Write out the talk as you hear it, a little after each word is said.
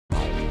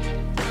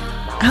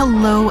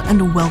Hello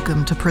and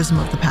welcome to Prism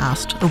of the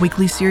Past, a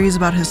weekly series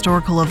about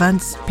historical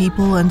events,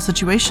 people, and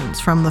situations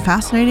from the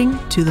fascinating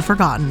to the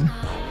forgotten.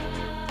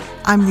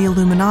 I'm the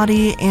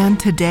Illuminati, and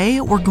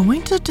today we're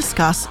going to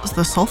discuss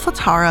the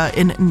Solfatara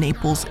in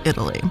Naples,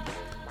 Italy.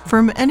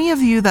 For any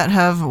of you that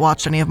have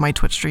watched any of my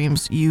Twitch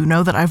streams, you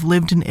know that I've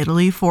lived in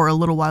Italy for a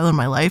little while in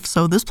my life,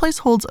 so this place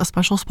holds a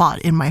special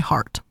spot in my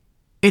heart.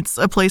 It's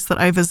a place that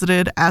I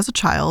visited as a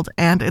child,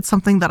 and it's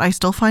something that I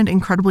still find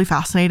incredibly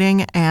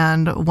fascinating,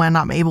 and when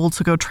I'm able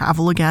to go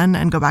travel again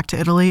and go back to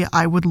Italy,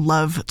 I would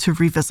love to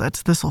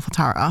revisit the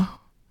Solfatara.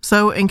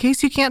 So in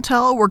case you can't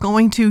tell, we're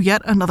going to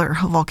yet another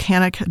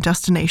volcanic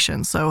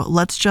destination, so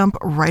let's jump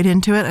right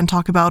into it and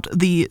talk about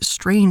the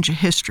strange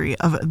history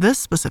of this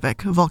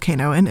specific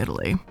volcano in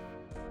Italy.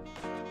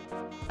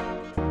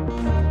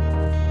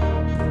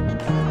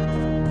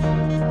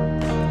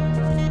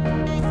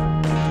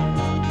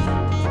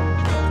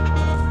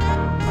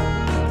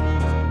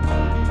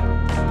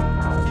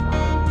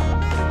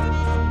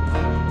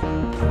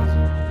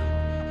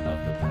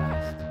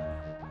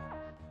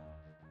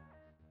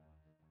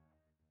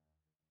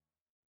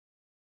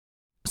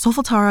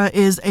 Solfatara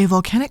is a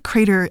volcanic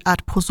crater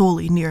at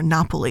Pozzuoli near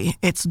Napoli.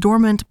 It's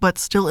dormant but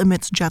still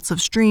emits jets of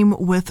steam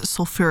with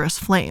sulfurous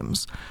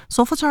flames.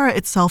 Solfatara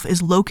itself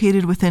is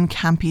located within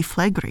Campi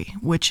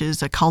Flegrei, which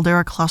is a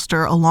caldera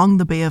cluster along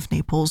the Bay of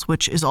Naples,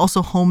 which is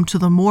also home to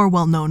the more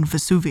well-known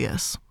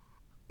Vesuvius.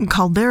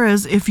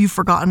 Calderas, if you've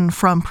forgotten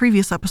from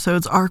previous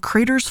episodes, are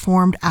craters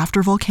formed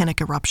after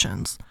volcanic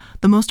eruptions.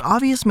 The most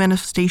obvious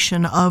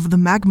manifestation of the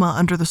magma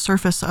under the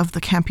surface of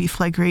the Campi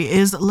Flegrei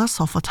is La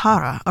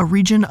Solfatara, a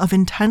region of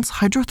intense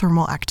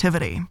hydrothermal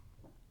activity.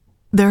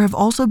 There have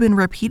also been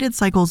repeated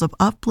cycles of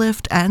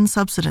uplift and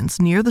subsidence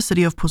near the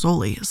city of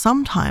Pozzuoli,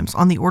 sometimes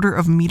on the order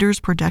of meters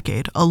per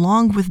decade,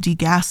 along with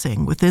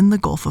degassing within the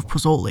Gulf of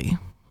Pozzuoli.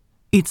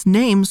 Its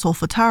name,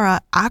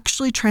 Solfatara,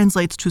 actually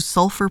translates to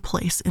sulfur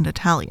place in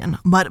Italian,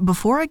 but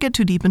before I get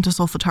too deep into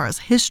Solfatara's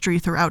history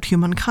throughout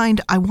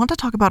humankind, I want to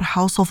talk about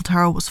how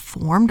Solfatara was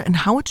formed and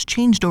how it's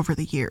changed over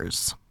the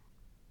years.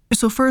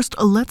 So first,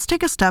 let's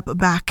take a step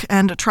back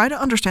and try to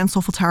understand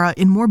Solfatara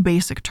in more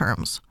basic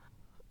terms.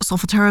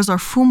 Solfataras are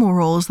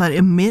fumaroles that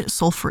emit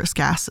sulfurous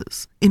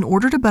gases. In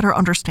order to better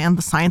understand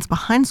the science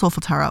behind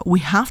Solfatara, we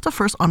have to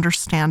first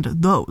understand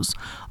those.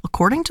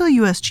 According to the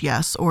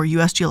USGS, or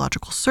US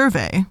Geological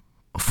Survey,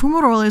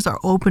 fumaroles are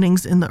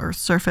openings in the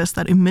Earth's surface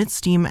that emit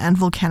steam and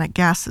volcanic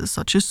gases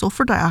such as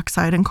sulfur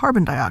dioxide and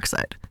carbon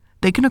dioxide.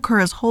 They can occur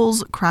as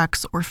holes,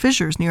 cracks, or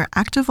fissures near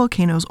active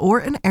volcanoes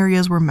or in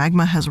areas where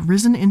magma has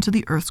risen into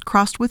the Earth's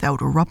crust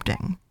without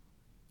erupting.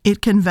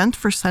 It can vent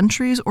for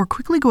centuries or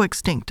quickly go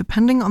extinct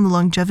depending on the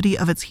longevity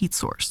of its heat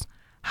source.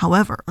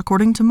 However,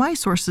 according to my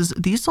sources,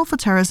 these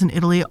solfataras in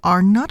Italy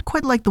are not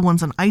quite like the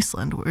ones in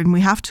Iceland, and we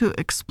have to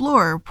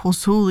explore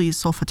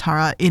Pozzuoli's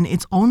solfatara in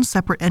its own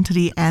separate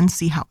entity and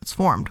see how it's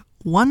formed.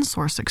 One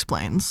source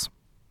explains.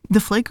 The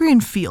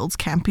Phlegraean fields,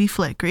 Campi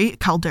Flegrei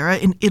caldera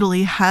in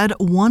Italy, had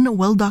one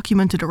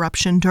well-documented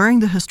eruption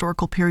during the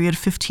historical period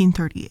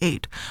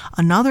 1538.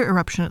 Another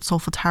eruption at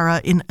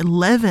Solfatara in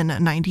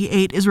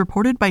 1198 is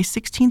reported by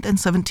 16th and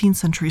 17th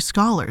century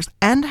scholars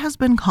and has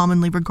been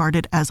commonly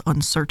regarded as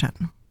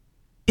uncertain.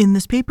 In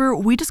this paper,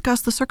 we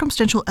discuss the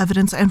circumstantial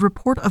evidence and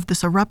report of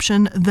this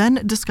eruption,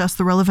 then discuss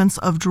the relevance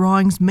of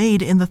drawings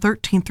made in the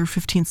 13th through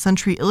 15th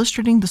century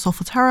illustrating the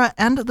Solfatara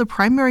and the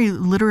primary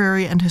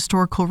literary and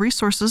historical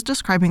resources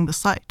describing the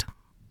site.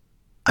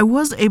 I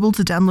was able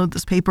to download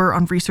this paper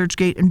on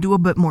ResearchGate and do a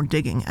bit more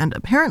digging, and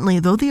apparently,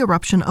 though the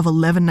eruption of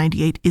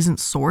 1198 isn't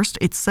sourced,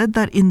 it's said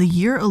that in the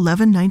year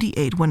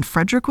 1198, when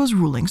Frederick was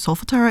ruling,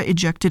 Solfatara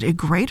ejected a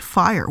great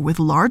fire with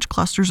large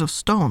clusters of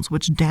stones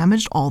which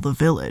damaged all the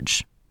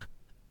village.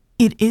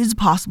 It is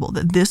possible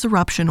that this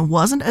eruption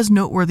wasn't as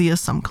noteworthy as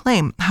some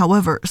claim.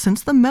 However,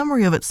 since the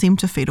memory of it seemed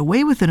to fade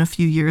away within a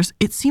few years,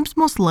 it seems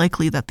most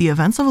likely that the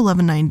events of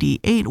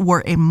 1198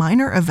 were a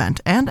minor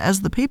event, and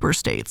as the paper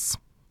states,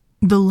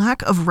 the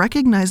lack of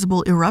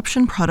recognizable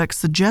eruption products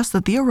suggests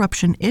that the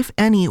eruption, if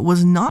any,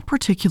 was not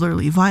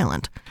particularly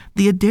violent.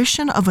 The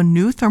addition of a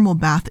new thermal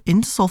bath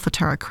into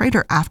Solfatara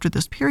crater after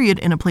this period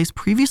in a place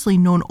previously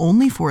known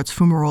only for its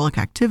fumarolic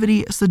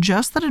activity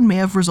suggests that it may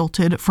have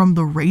resulted from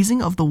the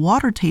raising of the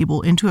water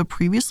table into a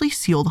previously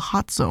sealed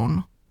hot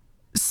zone.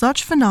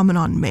 Such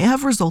phenomenon may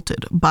have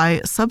resulted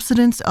by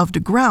subsidence of the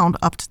ground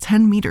up to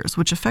 10 meters,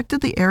 which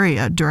affected the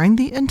area during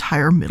the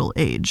entire Middle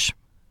Age.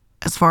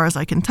 As far as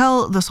I can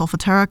tell, the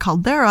Solfatara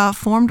caldera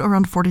formed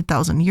around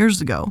 40,000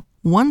 years ago.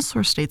 One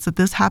source states that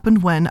this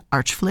happened when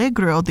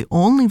Arciflegreo, the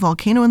only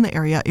volcano in the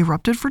area,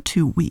 erupted for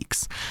 2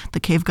 weeks. The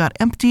cave got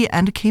empty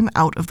and came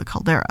out of the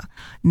caldera.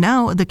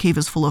 Now the cave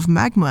is full of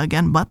magma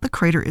again, but the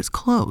crater is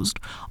closed.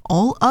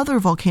 All other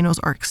volcanoes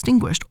are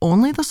extinguished.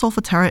 Only the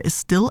Solfatara is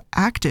still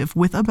active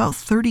with about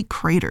 30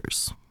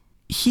 craters.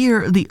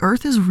 Here, the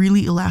Earth is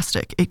really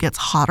elastic. It gets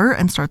hotter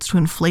and starts to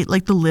inflate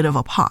like the lid of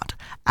a pot.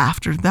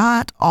 After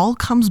that, all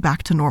comes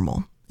back to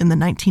normal. In the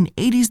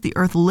 1980s, the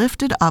Earth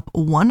lifted up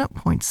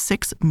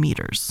 1.6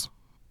 meters.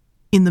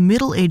 In the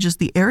Middle Ages,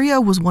 the area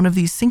was one of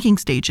these sinking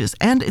stages,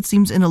 and it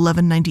seems in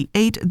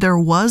 1198 there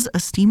was a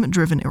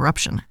steam-driven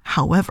eruption.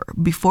 However,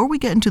 before we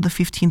get into the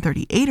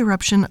 1538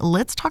 eruption,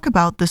 let's talk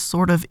about this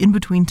sort of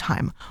in-between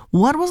time.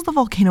 What was the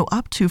volcano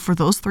up to for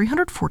those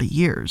 340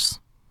 years?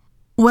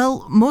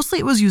 Well, mostly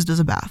it was used as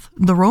a bath.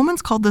 The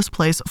Romans called this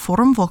place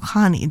Forum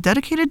Volcani,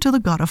 dedicated to the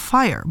god of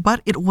fire,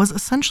 but it was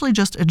essentially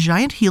just a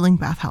giant healing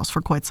bathhouse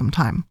for quite some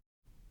time.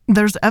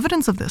 There's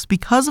evidence of this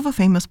because of a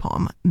famous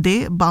poem,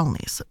 De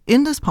Balnis.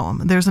 In this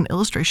poem, there's an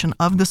illustration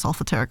of the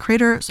Solfatara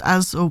crater,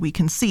 as we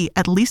can see,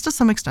 at least to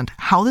some extent,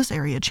 how this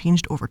area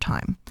changed over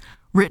time.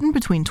 Written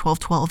between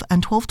 1212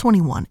 and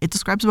 1221, it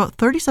describes about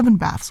 37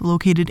 baths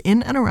located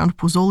in and around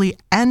Pozzuoli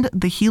and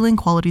the healing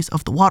qualities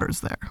of the waters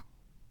there.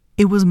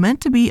 It was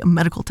meant to be a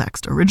medical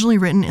text, originally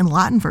written in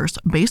Latin verse,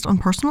 based on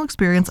personal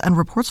experience and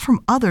reports from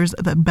others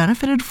that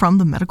benefited from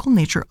the medical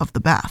nature of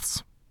the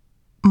baths.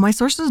 My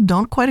sources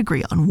don't quite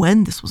agree on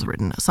when this was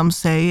written. Some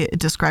say it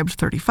described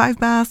 35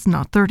 baths,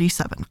 not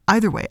 37.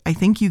 Either way, I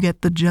think you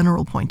get the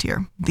general point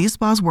here. These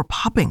spas were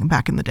popping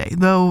back in the day,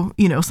 though,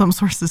 some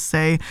sources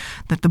say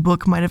that the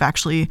book might have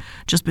actually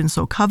just been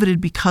so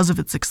coveted because of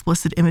its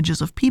explicit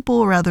images of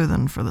people rather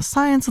than for the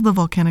science of the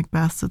volcanic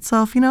baths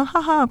itself.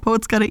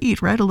 Poets gotta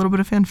eat, right? A little bit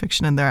of fan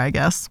fiction in there, I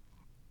guess.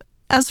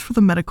 As for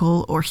the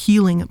medical or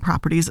healing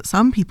properties,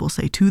 some people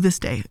say to this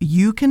day,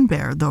 you can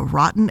bear the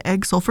rotten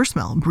egg sulfur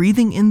smell.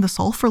 Breathing in the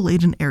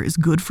sulfur-laden air is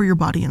good for your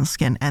body and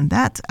skin. And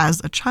that,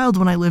 as a child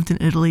when I lived in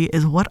Italy,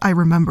 is what I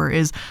remember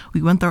is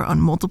we went there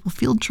on multiple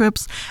field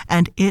trips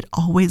and it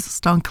always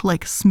stunk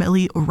like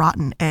smelly,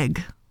 rotten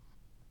egg.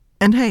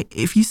 And hey,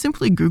 if you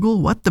simply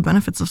Google what the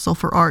benefits of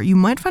sulfur are, you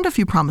might find a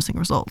few promising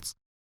results.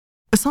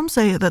 Some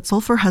say that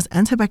sulfur has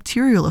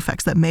antibacterial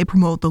effects that may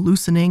promote the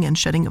loosening and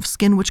shedding of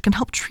skin, which can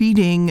help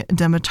treating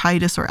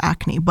dermatitis or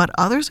acne, but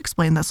others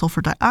explain that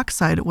sulfur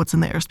dioxide, what's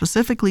in the air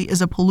specifically,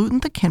 is a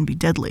pollutant that can be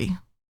deadly.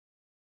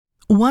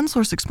 One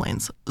source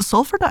explains,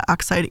 sulfur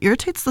dioxide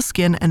irritates the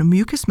skin and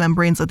mucous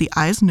membranes of the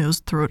eyes,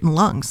 nose, throat, and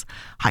lungs.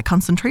 High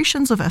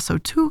concentrations of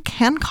SO2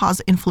 can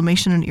cause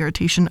inflammation and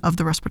irritation of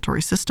the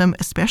respiratory system,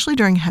 especially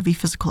during heavy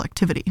physical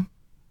activity.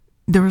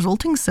 The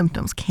resulting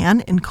symptoms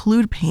can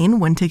include pain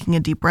when taking a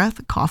deep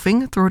breath,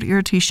 coughing, throat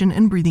irritation,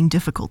 and breathing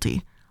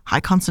difficulty. High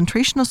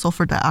concentration of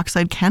sulfur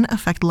dioxide can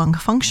affect lung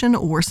function,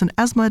 worsen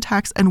asthma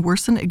attacks, and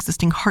worsen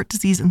existing heart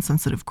disease in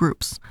sensitive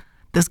groups.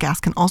 This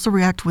gas can also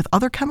react with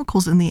other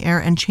chemicals in the air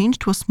and change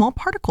to a small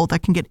particle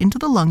that can get into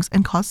the lungs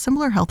and cause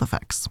similar health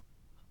effects.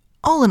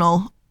 All in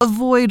all,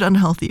 avoid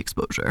unhealthy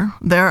exposure.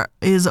 There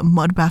is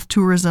mud bath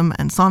tourism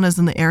and saunas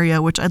in the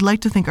area, which I'd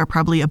like to think are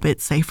probably a bit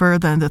safer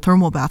than the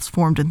thermal baths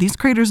formed in these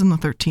craters in the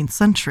 13th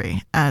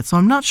century. So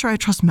I'm not sure I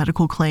trust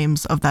medical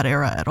claims of that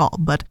era at all,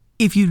 but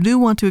if you do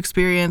want to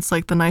experience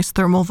the nice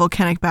thermal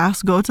volcanic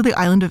baths, go to the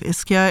island of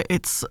Ischia.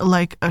 It's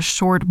like a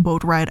short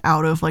boat ride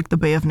out of the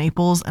Bay of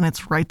Naples, and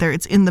it's right there.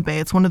 It's in the bay.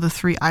 It's one of the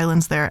 3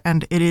 islands there,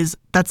 and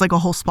that's like a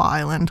whole spa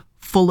island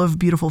full of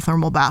beautiful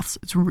thermal baths.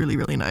 It's really,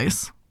 really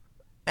nice.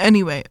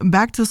 Anyway,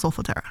 back to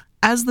Solfatara.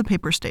 As the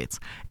paper states,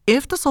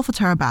 if the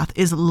Solfatara bath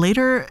is a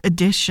later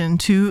addition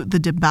to the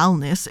De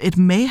Balnis, it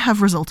may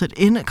have resulted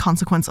in a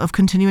consequence of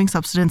continuing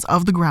subsidence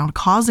of the ground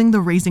causing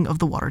the raising of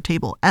the water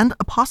table, and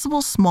a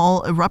possible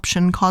small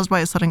eruption caused by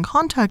a sudden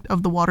contact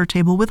of the water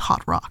table with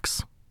hot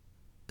rocks.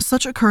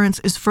 Such occurrence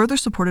is further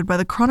supported by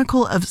the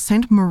Chronicle of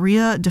Saint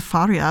Maria de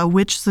Faria,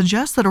 which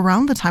suggests that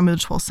around the time of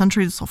the 12th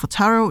century, the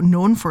Solfatara,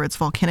 known for its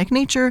volcanic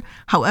nature,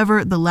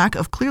 however, the lack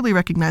of clearly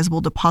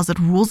recognizable deposit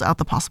rules out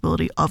the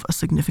possibility of a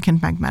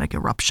significant magmatic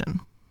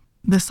eruption.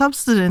 The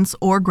subsidence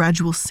or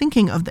gradual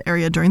sinking of the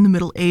area during the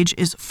Middle Age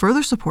is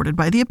further supported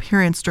by the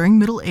appearance during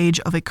Middle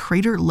Age of a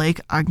crater lake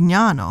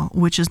Agnano,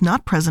 which is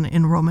not present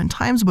in Roman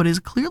times but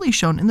is clearly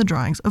shown in the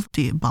drawings of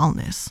De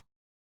Balnis.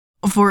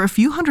 For a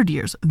few hundred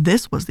years,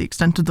 this was the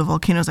extent of the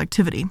volcano's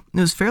activity. It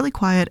was fairly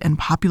quiet and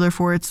popular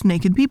for its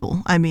naked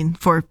people.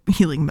 For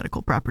healing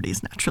medical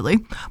properties, naturally.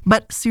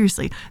 But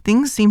seriously,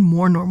 things seemed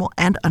more normal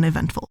and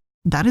uneventful.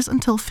 That is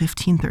until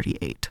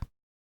 1538.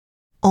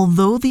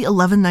 Although the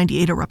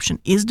 1198 eruption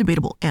is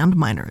debatable and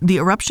minor, the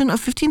eruption of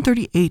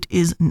 1538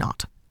 is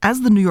not, as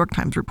the New York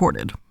Times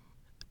reported.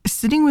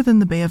 Sitting within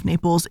the Bay of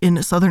Naples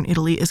in southern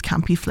Italy is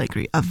Campi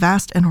Flegrei, a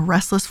vast and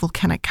restless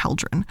volcanic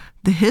cauldron.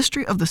 The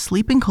history of the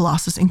sleeping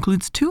colossus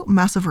includes 2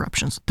 massive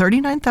eruptions,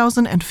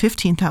 39,000 and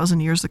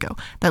 15,000 years ago,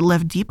 that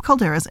left deep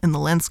calderas in the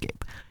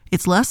landscape.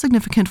 Its last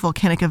significant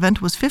volcanic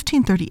event was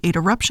 1538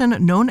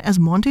 eruption known as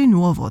Monte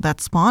Nuovo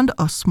that spawned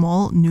a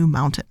small new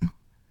mountain.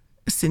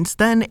 Since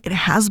then, it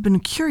has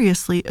been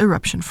curiously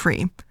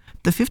eruption-free.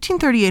 The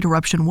 1538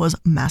 eruption was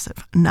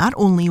massive. Not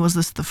only was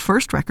this the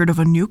first record of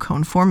a new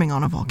cone forming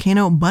on a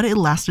volcano, but it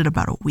lasted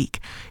about a week.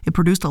 It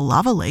produced a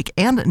lava lake,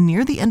 and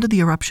near the end of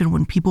the eruption,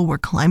 when people were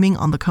climbing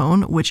on the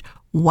cone, which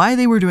why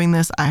they were doing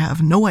this, I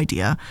have no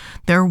idea,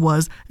 there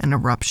was an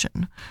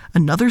eruption.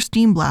 Another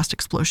steam blast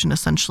explosion,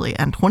 essentially,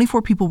 and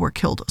 24 people were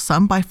killed,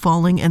 some by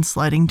falling and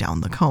sliding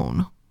down the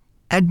cone.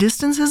 At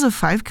distances of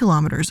 5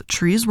 kilometers,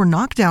 trees were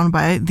knocked down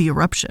by the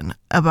eruption.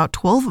 About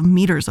 12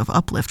 meters of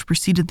uplift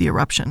preceded the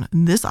eruption.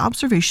 This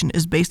observation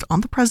is based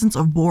on the presence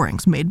of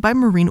borings made by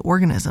marine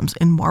organisms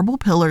in marble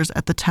pillars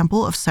at the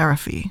Temple of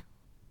Seraphi.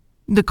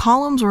 The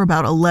columns were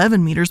about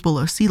 11 meters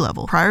below sea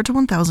level. Prior to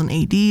 1000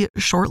 AD,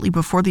 shortly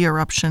before the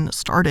eruption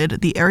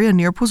started, the area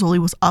near Pozzuoli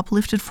was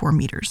uplifted 4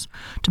 meters.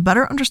 To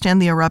better understand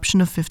the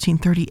eruption of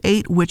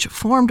 1538, which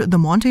formed the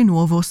Monte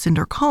Nuovo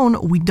cinder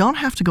cone, we don't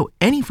have to go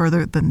any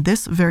further than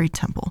this very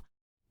temple.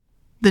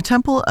 The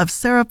Temple of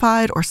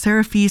Serapide or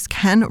Seraphis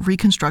can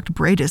reconstruct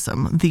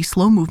braidism, the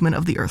slow movement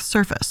of the Earth's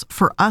surface,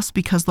 for us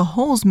because the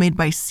holes made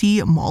by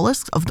sea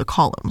mollusks of the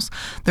columns.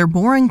 Their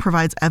boring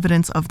provides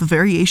evidence of the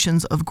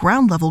variations of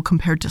ground level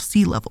compared to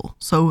sea level.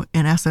 So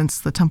in essence,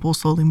 the temple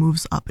slowly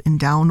moves up and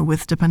down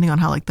with depending on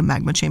how the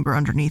magma chamber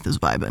underneath is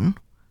vibing.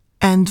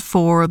 And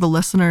for the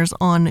listeners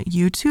on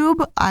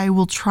YouTube, I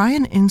will try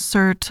and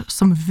insert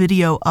some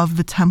video of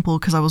the temple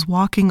because I was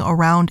walking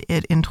around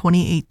it in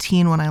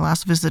 2018 when I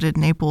last visited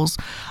Naples.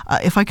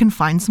 If I can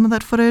find some of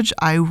that footage,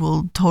 I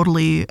will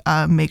totally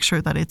make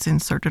sure that it's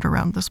inserted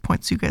around this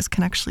point so you guys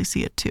can actually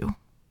see it too.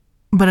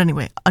 But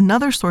anyway,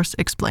 another source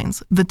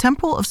explains, the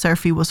Temple of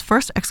Seraphi was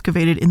first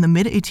excavated in the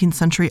mid-18th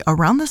century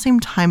around the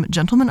same time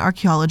gentlemen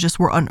archaeologists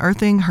were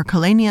unearthing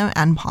Herculaneum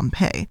and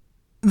Pompeii.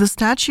 The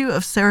statue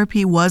of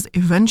Serapis was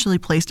eventually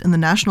placed in the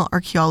National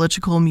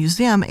Archaeological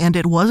Museum, and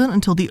it wasn't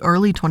until the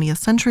early 20th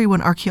century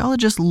when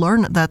archaeologists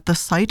learned that the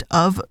site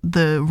of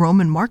the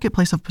Roman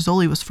marketplace of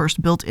Pozzuoli was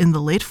first built in the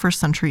late 1st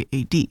century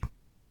AD.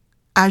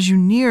 As you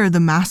near the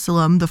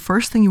Macellum, the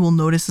first thing you will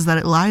notice is that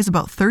it lies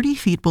about 30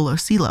 feet below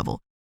sea level.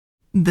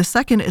 The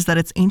second is that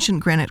its ancient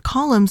granite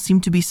columns seem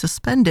to be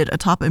suspended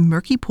atop a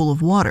murky pool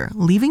of water,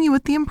 leaving you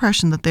with the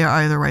impression that they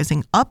are either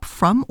rising up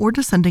from or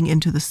descending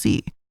into the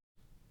sea.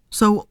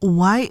 So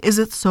why is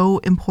it so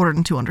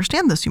important to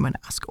understand this, you might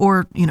ask?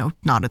 Or,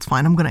 not, it's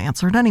fine, I'm going to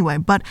answer it anyway.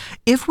 But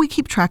if we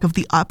keep track of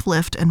the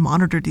uplift and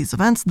monitor these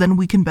events, then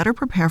we can better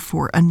prepare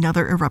for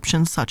another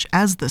eruption such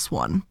as this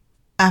one.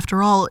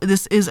 After all,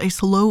 this is a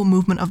slow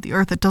movement of the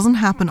Earth. It doesn't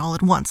happen all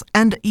at once.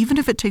 And even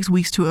if it takes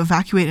weeks to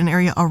evacuate an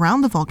area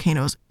around the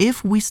volcanoes,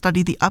 if we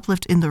study the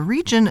uplift in the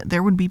region,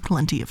 there would be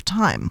plenty of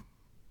time.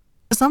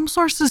 Some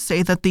sources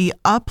say that the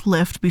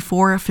uplift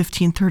before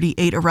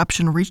 1538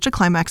 eruption reached a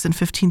climax in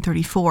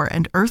 1534,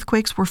 and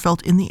earthquakes were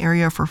felt in the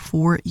area for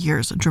 4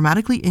 years,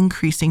 dramatically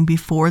increasing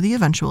before the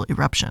eventual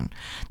eruption.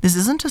 This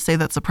isn't to say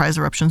that surprise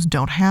eruptions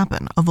don't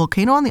happen. A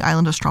volcano on the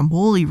island of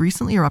Stromboli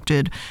recently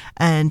erupted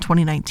in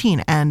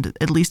 2019, and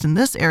at least in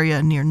this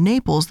area near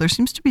Naples, there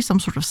seems to be some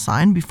sort of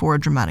sign before a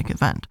dramatic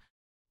event.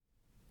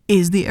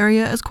 Is the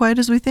area as quiet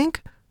as we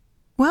think?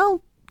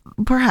 Well,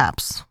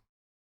 perhaps.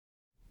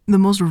 The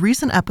most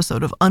recent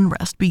episode of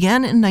unrest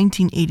began in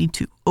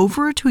 1982.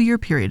 Over a 2-year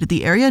period,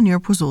 the area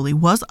near Pozzuoli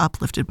was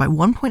uplifted by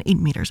 1.8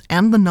 meters,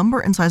 and the number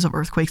and size of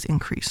earthquakes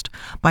increased.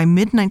 By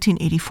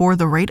mid-1984,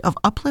 the rate of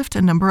uplift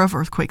and number of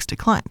earthquakes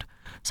declined.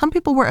 Some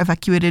people were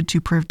evacuated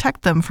to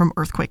protect them from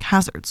earthquake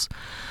hazards.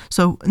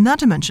 So, not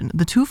to mention,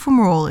 the two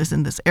fumaroles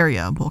in this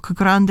area, Bocca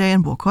Grande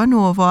and Bocca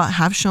Nuova,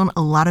 have shown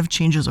a lot of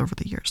changes over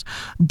the years,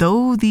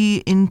 though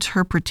the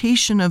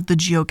interpretation of the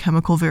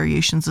geochemical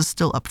variations is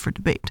still up for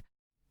debate.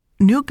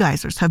 New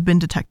geysers have been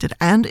detected,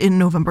 and in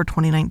November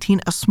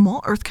 2019, a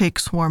small earthquake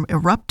swarm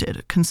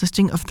erupted,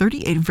 consisting of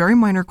 38 very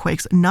minor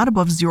quakes not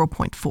above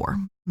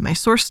 0.4. My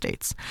source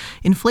states,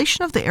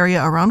 inflation of the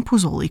area around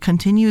Pozzuoli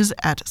continues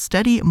at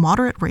steady,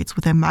 moderate rates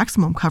with a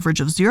maximum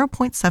coverage of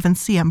 0.7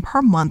 cm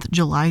per month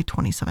July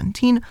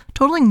 2017,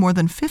 totaling more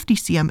than 50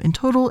 cm in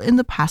total in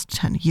the past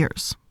 10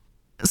 years.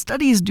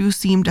 Studies do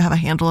seem to have a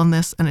handle on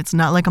this, and it's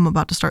not like I'm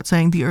about to start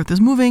saying the Earth is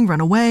moving,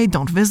 run away,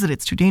 don't visit,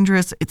 it's too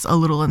dangerous. It's a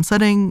little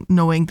unsettling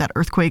knowing that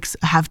earthquakes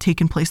have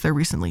taken place there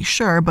recently,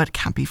 sure, but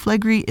Campi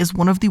Flegrei is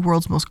one of the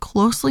world's most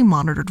closely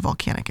monitored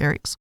volcanic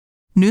areas.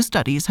 New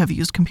studies have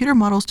used computer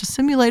models to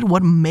simulate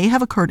what may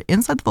have occurred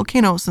inside the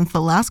volcano since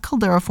the last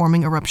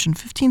caldera-forming eruption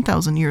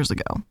 15,000 years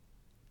ago.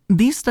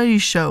 These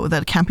studies show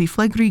that Campi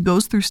Flegrei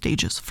goes through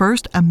stages.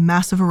 First, a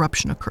massive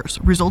eruption occurs,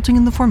 resulting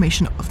in the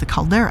formation of the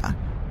caldera.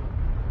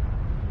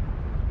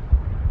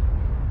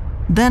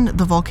 Then,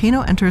 the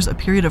volcano enters a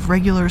period of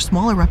regular,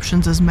 small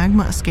eruptions as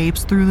magma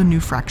escapes through the new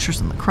fractures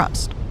in the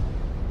crust.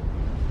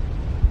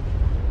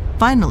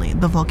 Finally,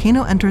 the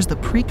volcano enters the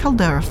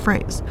pre-caldera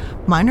phase.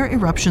 Minor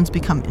eruptions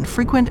become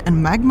infrequent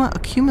and magma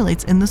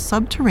accumulates in the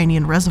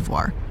subterranean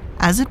reservoir.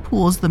 As it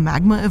pools, the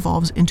magma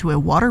evolves into a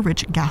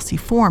water-rich, gassy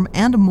form,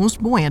 and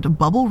most buoyant,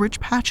 bubble-rich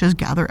patches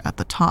gather at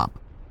the top.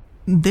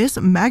 This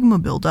magma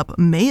buildup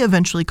may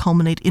eventually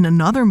culminate in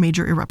another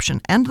major eruption,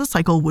 and the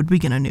cycle would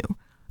begin anew.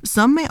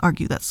 Some may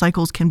argue that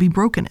cycles can be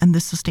broken, and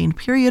this sustained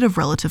period of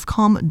relative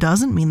calm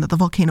doesn't mean that the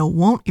volcano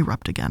won't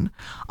erupt again.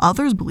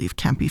 Others believe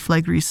Campi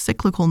Flegrei's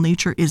cyclical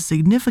nature is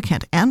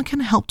significant and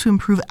can help to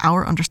improve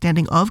our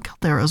understanding of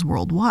calderas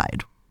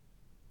worldwide.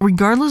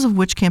 Regardless of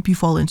which camp you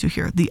fall into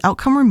here, the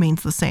outcome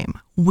remains the same.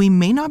 We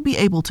may not be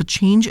able to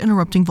change an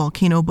erupting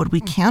volcano, but we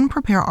can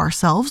prepare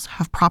ourselves,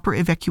 have proper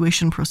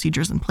evacuation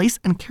procedures in place,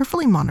 and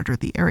carefully monitor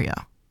the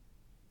area.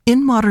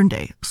 In modern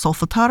day,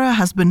 Solfatara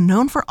has been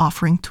known for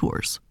offering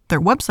tours. Their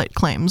website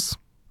claims,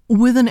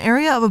 with an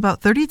area of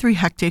about 33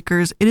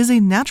 hectares, it is a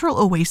natural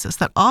oasis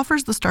that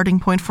offers the starting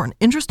point for an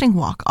interesting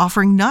walk,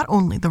 offering not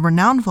only the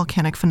renowned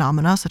volcanic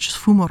phenomena such as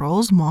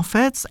fumaroles,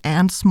 moffats,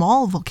 and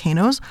small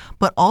volcanoes,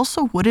 but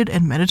also wooded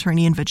and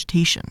Mediterranean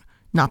vegetation,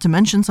 not to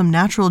mention some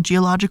natural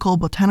geological,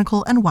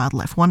 botanical, and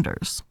wildlife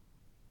wonders.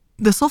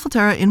 The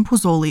Solfatara in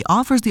Pozzuoli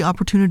offers the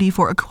opportunity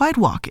for a quiet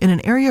walk in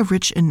an area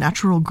rich in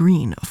natural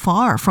green,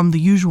 far from the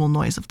usual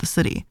noise of the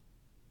city.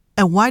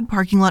 A wide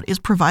parking lot is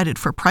provided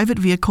for private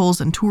vehicles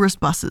and tourist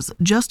buses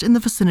just in the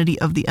vicinity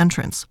of the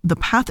entrance. The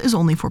path is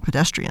only for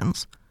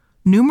pedestrians.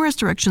 Numerous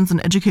directions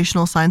and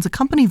educational signs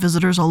accompany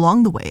visitors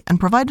along the way and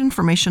provide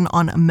information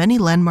on many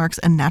landmarks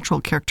and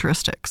natural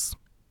characteristics.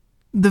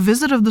 The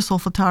visit of the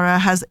Solfatara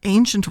has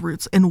ancient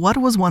roots in what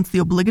was once the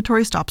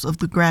obligatory stops of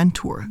the Grand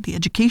Tour, the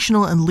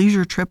educational and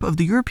leisure trip of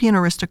the European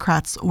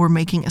aristocrats were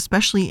making,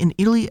 especially in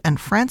Italy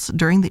and France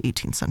during the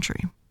 18th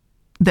century.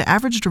 The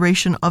average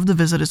duration of the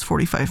visit is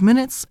 45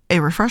 minutes. A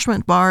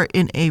refreshment bar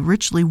in a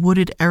richly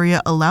wooded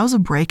area allows a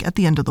break at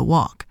the end of the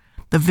walk.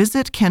 The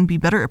visit can be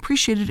better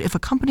appreciated if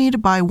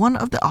accompanied by one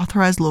of the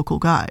authorized local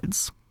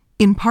guides.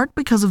 In part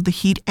because of the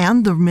heat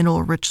and the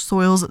mineral-rich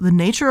soils, the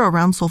nature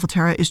around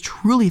Solfatara is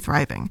truly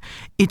thriving.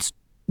 It's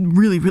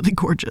really, really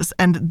gorgeous,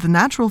 and the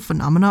natural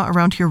phenomena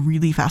around here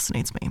really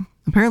fascinates me.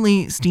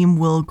 Apparently, steam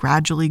will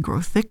gradually grow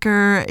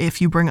thicker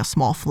if you bring a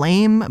small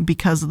flame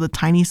because of the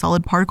tiny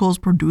solid particles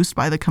produced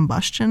by the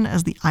combustion,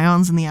 as the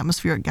ions in the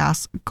atmospheric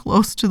gas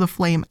close to the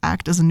flame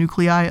act as a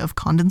nuclei of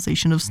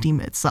condensation of steam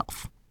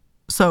itself.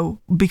 So,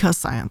 because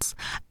science.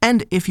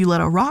 And if you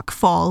let a rock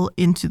fall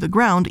into the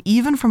ground,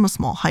 even from a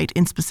small height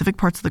in specific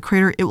parts of the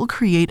crater, it will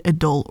create a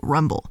dull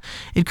rumble.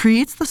 It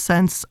creates the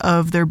sense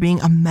of there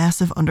being a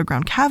massive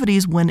underground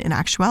cavities when in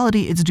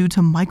actuality it's due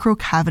to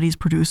microcavities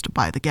produced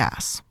by the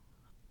gas.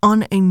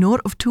 On a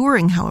note of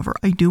touring, however,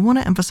 I do want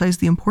to emphasize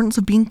the importance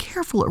of being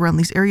careful around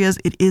these areas.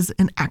 It is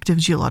an active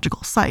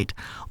geological site.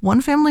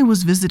 One family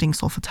was visiting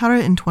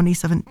Solfatara in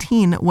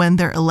 2017 when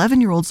their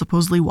 11-year-old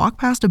supposedly walked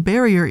past a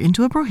barrier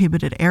into a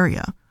prohibited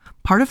area.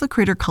 Part of the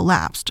crater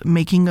collapsed,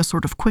 making a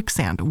sort of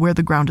quicksand where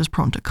the ground is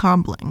prone to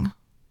crumbling.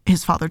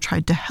 His father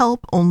tried to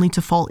help, only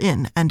to fall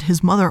in, and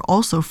his mother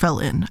also fell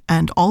in,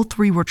 and all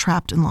three were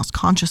trapped and lost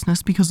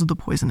consciousness because of the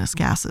poisonous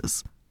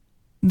gases.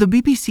 The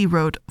BBC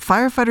wrote,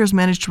 firefighters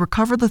managed to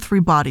recover the three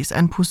bodies,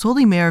 and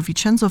Pozzuoli Mayor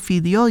Vincenzo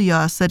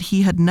Figliola said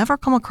he had never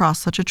come across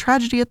such a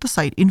tragedy at the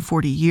site in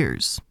 40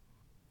 years.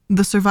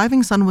 The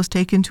surviving son was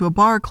taken to a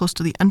bar close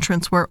to the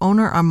entrance where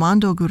owner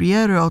Armando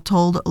Guerriero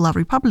told La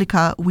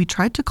Repubblica, "We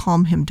tried to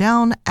calm him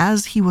down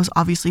as he was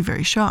obviously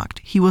very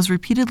shocked. He was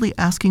repeatedly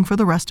asking for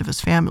the rest of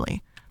his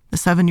family." The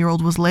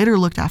 7-year-old was later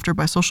looked after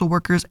by social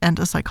workers and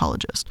a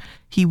psychologist.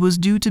 He was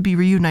due to be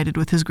reunited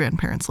with his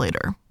grandparents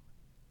later.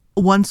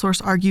 One source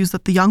argues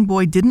that the young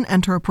boy didn't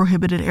enter a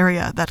prohibited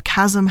area, that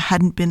chasm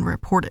hadn't been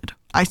reported.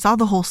 "I saw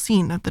the whole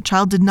scene. The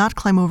child did not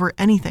climb over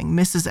anything."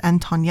 Mrs.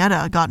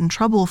 Antonietta got in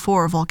trouble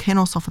for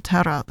Volcano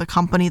Solfatara, the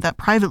company that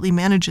privately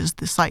manages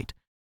the site.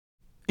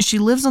 She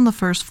lives on the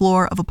first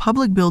floor of a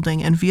public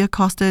building in Via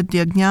Costa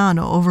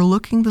Diagnano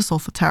overlooking the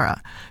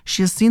Solfatara.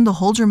 She has seen the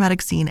whole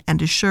dramatic scene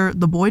and is sure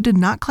the boy did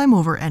not climb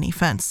over any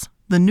fence.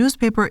 The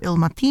newspaper Il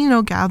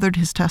Mattino gathered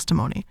his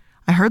testimony.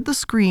 "I heard the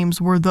screams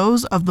were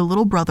those of the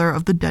little brother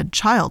of the dead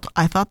child.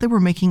 I thought they were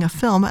making a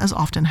film, as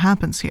often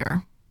happens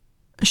here."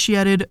 She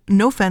added,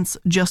 "No fence,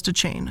 just a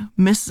chain."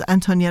 Mrs.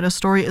 Antonietta's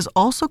story is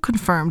also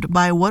confirmed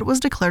by what was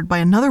declared by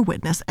another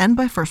witness and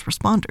by first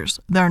responders.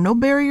 There are no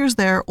barriers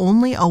there,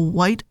 only a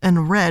white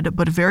and red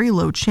but very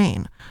low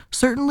chain.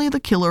 Certainly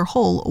the killer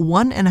hole,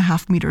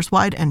 1.5 meters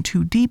wide and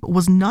 2 deep,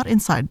 was not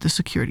inside the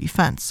security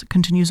fence,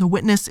 continues a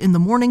witness in the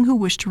morning who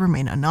wished to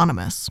remain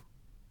anonymous.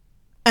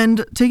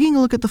 And taking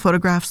a look at the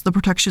photographs, the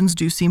protections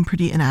do seem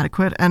pretty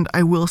inadequate, and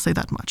I will say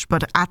that much.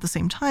 But at the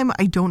same time,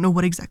 I don't know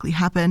what exactly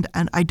happened,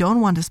 and I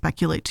don't want to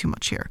speculate too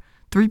much here.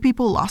 3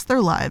 people lost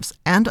their lives,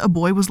 and a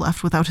boy was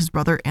left without his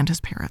brother and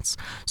his parents.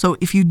 So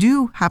if you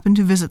do happen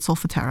to visit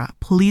Solfatara,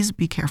 please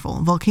be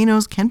careful.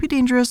 Volcanoes can be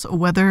dangerous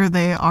whether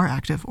they are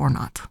active or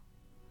not.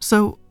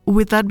 So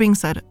with that being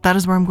said, that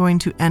is where I'm going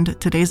to end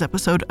today's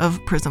episode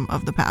of Prism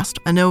of the Past.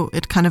 I know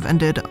it kind of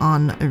ended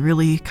on a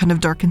really kind of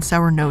dark and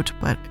sour note,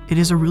 but it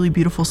is a really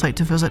beautiful site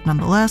to visit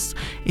nonetheless.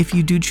 If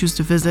you do choose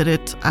to visit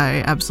it,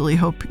 I absolutely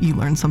hope you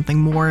learn something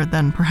more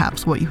than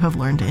perhaps what you have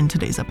learned in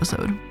today's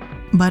episode.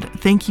 But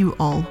thank you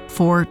all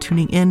for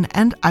tuning in,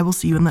 and I will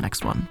see you in the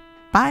next one.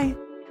 Bye!